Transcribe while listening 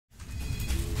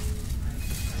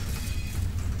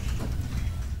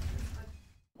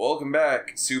Welcome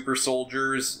back, super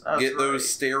soldiers. That's Get right. those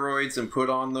steroids and put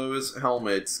on those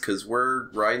helmets, because we're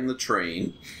riding the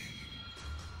train.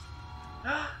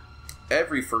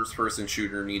 Every first-person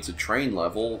shooter needs a train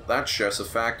level. That's just a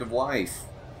fact of life.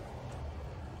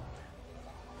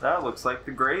 That looks like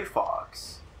the Gray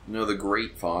Fox. No, the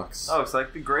Great Fox. That looks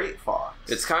like the Great Fox.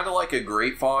 It's kind of like a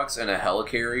Great Fox and a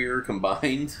helicarrier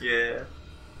combined. Yeah.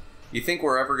 You think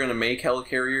we're ever going to make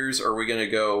helicarriers, or are we going to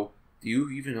go, do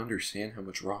you even understand how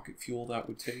much rocket fuel that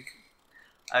would take?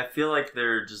 I feel like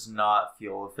they're just not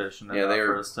fuel efficient enough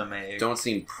for us to make. Don't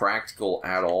seem practical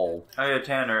at all. Oh yeah,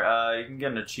 Tanner, you can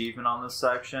get an achievement on this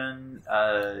section.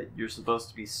 You're supposed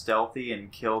to be stealthy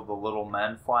and kill the little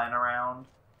men flying around.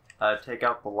 Take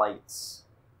out the lights.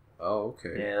 Oh,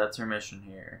 okay. Yeah, that's your mission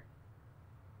here.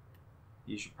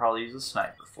 You should probably use a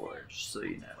sniper for it, just so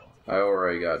you know. I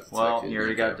already got detected. Well, you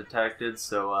already got detected,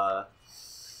 so,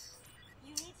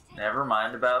 never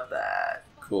mind about that.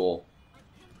 Cool.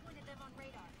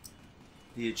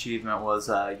 The achievement was,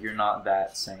 you're not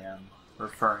that Sam,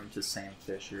 referring to Sam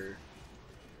Fisher.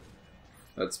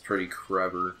 That's pretty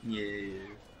clever. Yeah.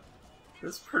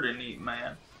 That's pretty neat,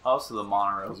 man. Also, the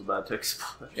monorail's about to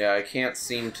explode. Yeah, I can't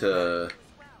seem to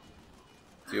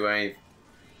do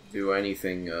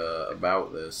anything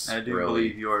about this. I do really.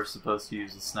 believe you are supposed to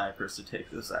use the snipers to take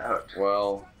this out.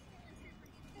 Well,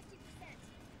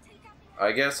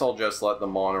 I guess I'll just let the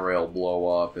monorail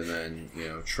blow up and then,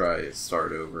 try to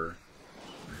start over.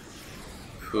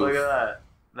 Oof. Look at that.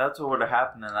 That's what would have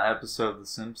happened in that episode of The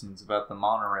Simpsons about the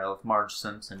monorail if Marge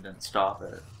Simpson didn't stop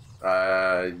it.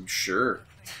 Sure.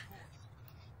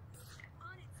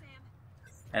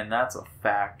 And that's a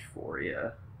fact for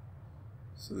you.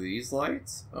 So these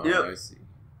lights? Oh, Yep. I see.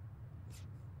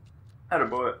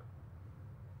 Attaboy.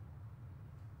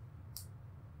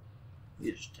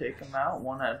 You just take them out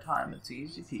one at a time. It's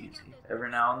easy peasy.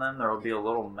 Every now and then there will be a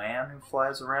little man who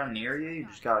flies around near you. You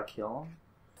just gotta kill him.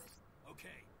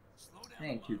 It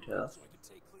ain't too tough.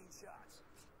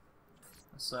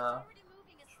 This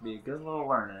should be a good little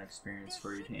learning experience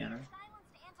for you, Tanner.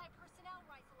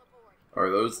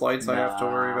 Are those lights I have to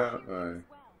worry Nah. about?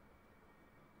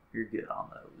 You're good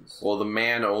on those. Will the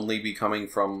man only be coming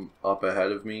from up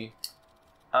ahead of me?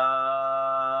 I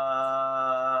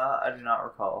do not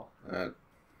recall. I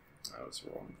was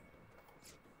wrong.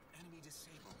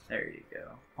 There you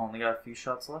go. Only got a few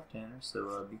shots left, Tanner,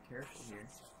 so be careful here.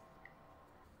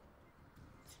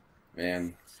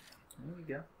 Man, There you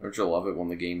go. don't you love it when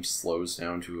the game slows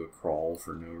down to a crawl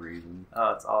for no reason?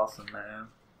 Oh, it's awesome, man.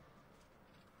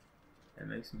 It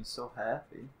makes me so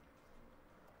happy.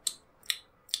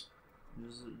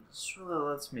 This really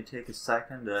lets me take a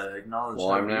second to acknowledge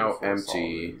Well, how I'm now beautiful this all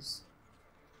empty. is.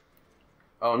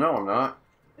 Oh, no, I'm not.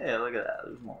 Yeah, look at that.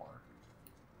 There's more.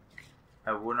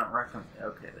 I wouldn't recommend...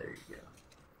 Okay, there you go.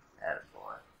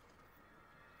 Attaboy.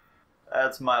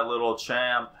 That's my little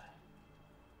champ.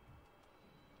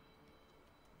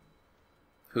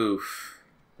 Oof.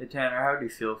 Hey, Tanner, how do you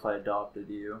feel if I adopted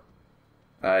you?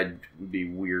 I'd be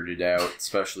weirded out,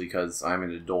 especially because I'm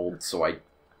an adult, so I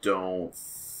don't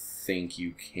think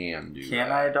you can do that.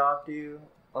 Can I adopt you?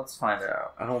 Let's find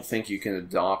out. I don't think you can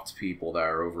adopt people that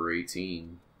are over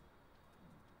 18.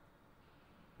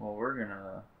 Well, we're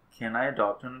gonna... Can I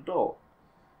adopt an adult?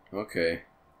 Okay.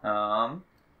 And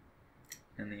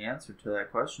the answer to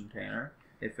that question, Tanner,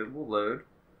 if it will load,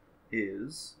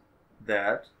 is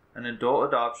that an adult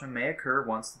adoption may occur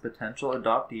once the potential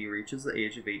adoptee reaches the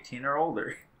age of 18 or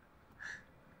older.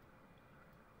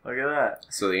 Look at that.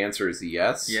 So the answer is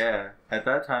yes? Yeah. At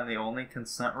that time, the only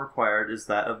consent required is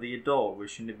that of the adult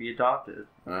wishing to be adopted.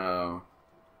 Oh.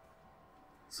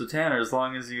 So Tanner, as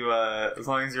long as you're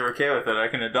okay with it, I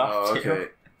can adopt Okay. you.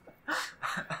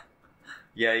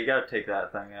 Yeah, you gotta take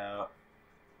that thing out.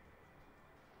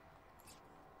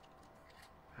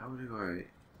 How do I...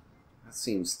 That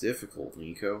seems difficult,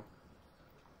 Nico.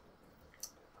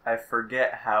 I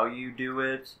forget how you do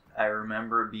it. I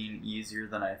remember it being easier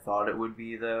than I thought it would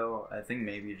be, though. I think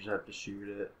maybe you just have to shoot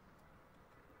it.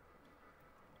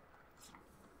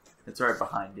 It's right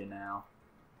behind you now.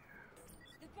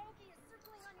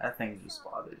 I think it just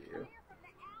spotted you.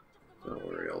 Don't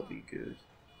worry, I'll be good.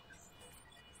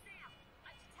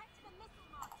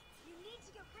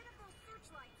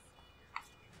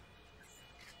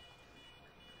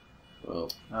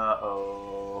 Well,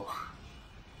 Uh-oh.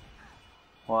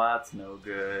 Well, that's no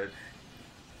good.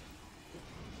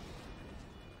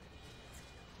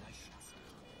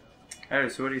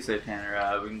 Alright, so what do you say,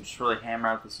 Tanner? We can just really hammer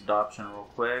out this adoption real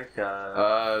quick.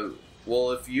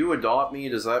 well, if you adopt me,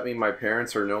 does that mean my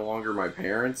parents are no longer my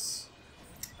parents?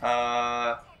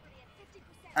 I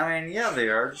mean, yeah, they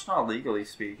are, just not legally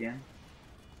speaking.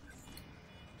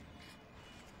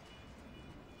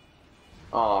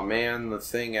 Aw, man, the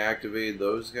thing activated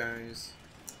those guys.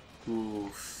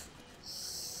 Oof.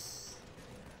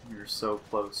 You're so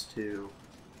close, too.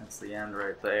 That's the end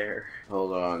right there.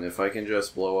 Hold on, if I can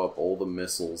just blow up all the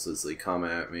missiles as they come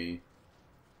at me.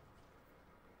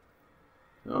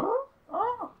 Oh?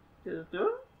 Oh, did it do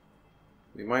it?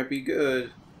 We might be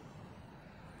good.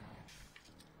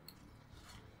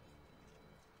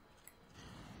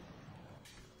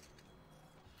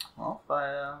 Well,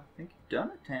 I think you've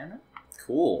done it, Tanner.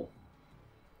 Cool.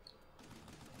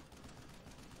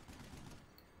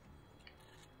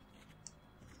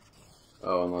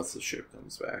 Oh, unless the ship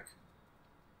comes back.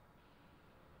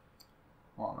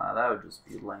 Well, now that would just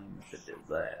be lame if it did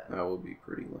that. That would be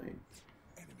pretty lame.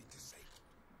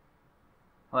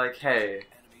 Like, hey,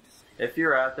 if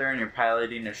you're out there and you're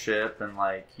piloting a ship and,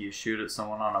 like, you shoot at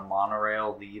someone on a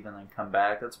monorail, leave, and then come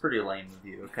back, that's pretty lame of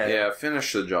you, okay? Yeah,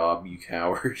 finish the job, you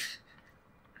coward.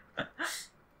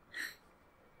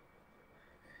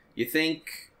 You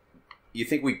think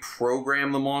we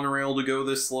program the monorail to go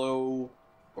this slow?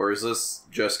 Or is this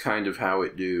just kind of how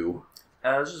it do?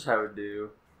 That's just how it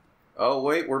do. Oh,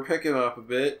 wait, we're picking up a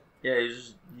bit. Yeah,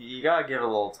 you gotta give it a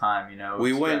little time, you know.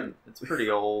 It's pretty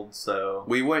old, so...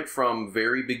 We went from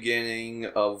very beginning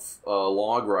of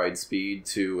log ride speed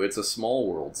to It's a Small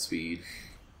World speed.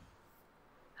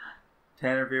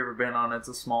 Tanner, have you ever been on It's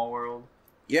a Small World?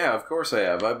 Yeah, of course I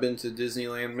have. I've been to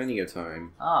Disneyland many a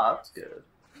time. Ah, that's good.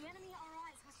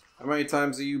 How many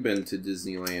times have you been to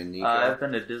Disneyland, Nico? I've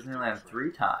been to Disneyland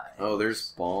 3 times. Oh, there's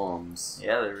bombs.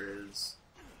 Yeah, there is.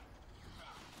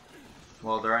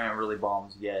 Well, there ain't really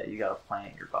bombs yet. You gotta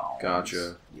plant your bombs.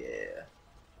 Gotcha. Yeah.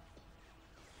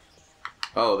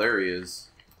 Oh, there he is.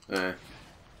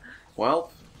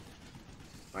 Well,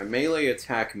 my melee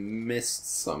attack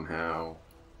missed somehow.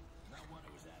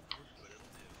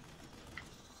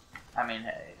 I mean,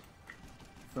 hey.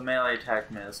 If the melee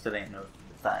attack missed, it ain't no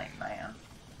thing, man.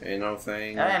 Ain't no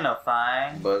thing. That ain't no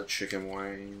thing. But chicken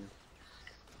wing.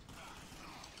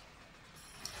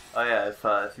 Oh yeah,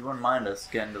 if you wouldn't mind us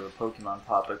getting to the Pokemon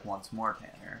topic once more,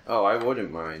 Tanner. Oh, I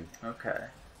wouldn't mind. Okay.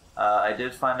 I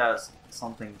did find out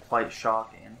something quite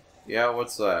shocking. Yeah,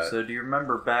 what's that? So do you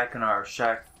remember back in our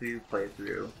Shaq Fu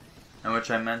playthrough, in which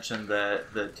I mentioned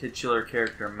that the titular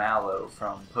character Mallow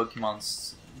from Pokemon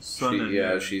Sun and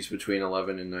Moon... she's between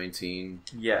 11 and 19.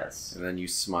 Yes. And then you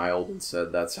smiled and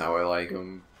said, that's how I like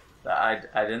them. I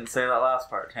didn't say that last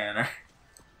part, Tanner.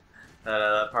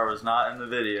 That part was not in the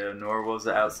video, nor was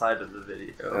it outside of the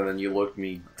video. And then you looked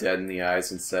me dead in the eyes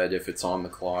and said, if it's on the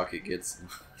clock, it gets...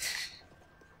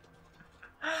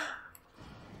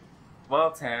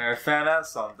 Well, Tanner, I found out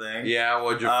something. Yeah,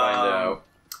 what'd you find out?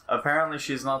 Apparently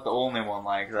she's not the only one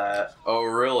like that. Oh,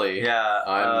 really? Yeah.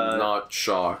 I'm not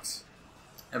shocked.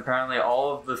 Apparently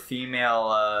all of the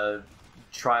female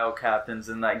trial captains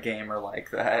in that game are like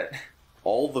that.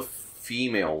 All the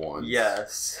female ones?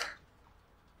 Yes.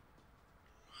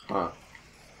 Huh.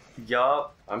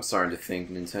 Yup. I'm starting to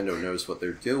think Nintendo knows what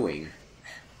they're doing.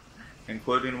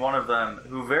 Including one of them,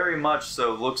 who very much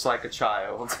so looks like a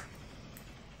child.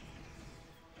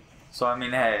 So, I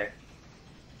mean, hey.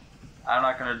 I'm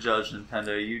not gonna judge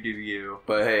Nintendo, you do you.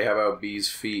 But hey, how about Bee's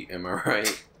feet, am I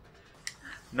right?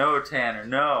 No, Tanner,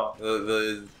 no.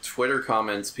 The Twitter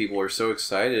comments, people are so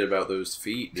excited about those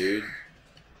feet, dude.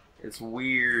 It's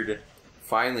weird.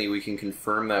 Finally, we can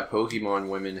confirm that Pokemon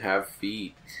women have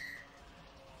feet.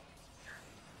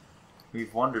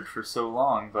 We've wondered for so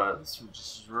long, but it's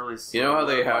just really... You know how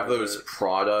they have those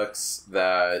products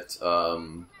that,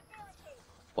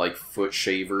 like foot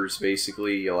shavers,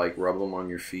 basically? You, like, rub them on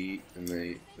your feet, and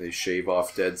they shave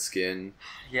off dead skin?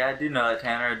 Yeah, I do know that,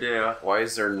 Tanner, I do. Why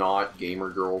is there not Gamer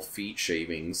Girl feet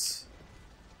shavings?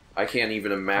 I can't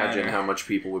even imagine how much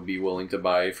people would be willing to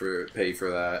pay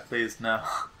for that. Please, no.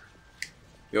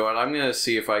 You know what, I'm gonna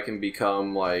see if I can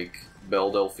become, like,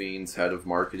 Belle Delphine's head of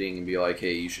marketing and be like,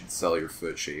 hey, you should sell your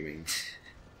foot shavings.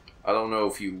 I don't know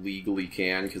if you legally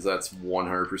can, because that's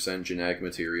 100% genetic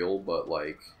material, but,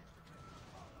 like...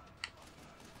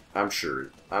 I'm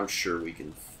sure we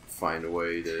can find a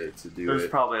way to do it. There's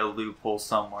probably a loophole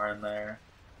somewhere in there.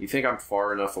 You think I'm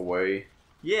far enough away?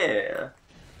 Yeah.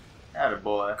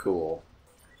 Attaboy. Cool.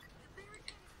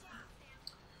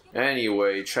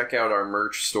 Anyway, check out our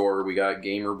merch store. We got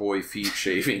Gamer Boy feet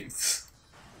shavings.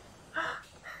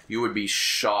 You would be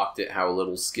shocked at how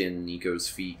little skin Nico's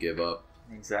feet give up.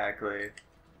 Exactly.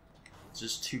 It's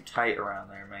just too tight around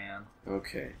there, man.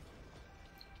 Okay.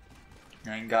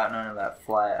 I ain't got none of that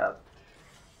flab.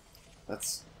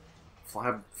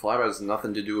 Flab has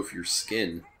nothing to do with your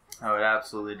skin. Oh, it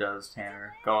absolutely does,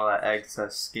 Tanner. Got all that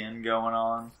excess skin going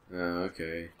on.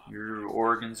 Okay. Your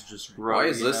organs just grow. Why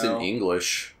is this in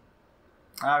English?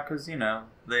 Because, they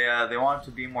want it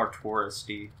to be more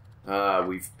touristy.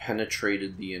 We've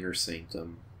penetrated the inner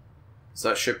sanctum. Is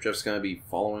that ship just gonna be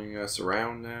following us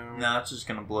around now? No, it's just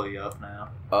gonna blow you up now.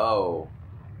 Oh.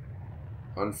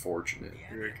 Unfortunate.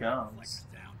 Here it comes.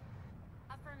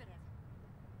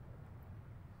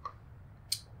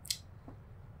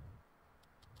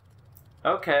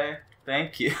 Okay,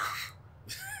 thank you.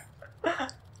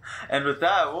 And with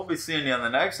that, we'll be seeing you on the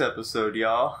next episode,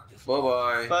 y'all.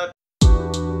 Bye-bye. Bye.